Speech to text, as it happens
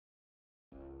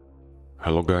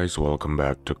Hello guys, welcome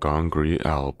back to Concrete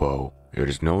Elbow. It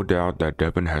is no doubt that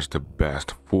Devon has the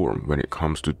best form when it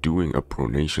comes to doing a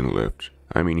pronation lift.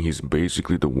 I mean, he's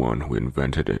basically the one who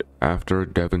invented it. After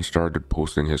Devon started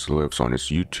posting his lifts on his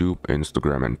YouTube,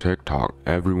 Instagram, and TikTok,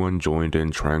 everyone joined in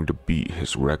trying to beat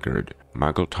his record.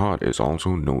 Michael Todd is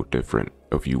also no different.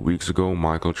 A few weeks ago,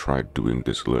 Michael tried doing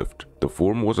this lift. The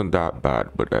form wasn't that bad,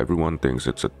 but everyone thinks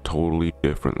it's a totally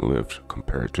different lift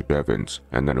compared to Devon's.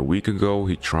 And then a week ago,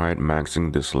 he tried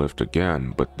maxing this lift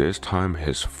again, but this time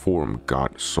his form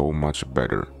got so much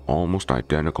better. Almost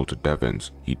identical to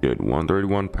Devon's. He did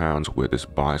 131 pounds with his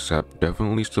bicep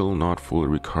definitely still not fully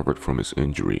recovered from his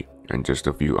injury. And just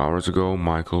a few hours ago,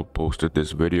 Michael posted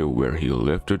this video where he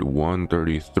lifted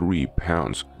 133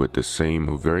 pounds with the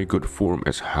same very good form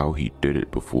as how he did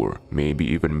it before. Maybe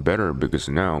even better because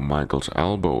now Michael's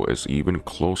elbow is even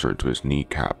closer to his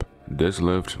kneecap. This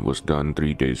lift was done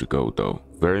 3 days ago though.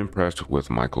 Very impressed with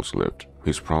Michael's lift.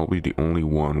 He's probably the only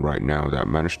one right now that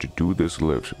managed to do this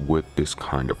lift with this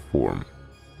kind of form.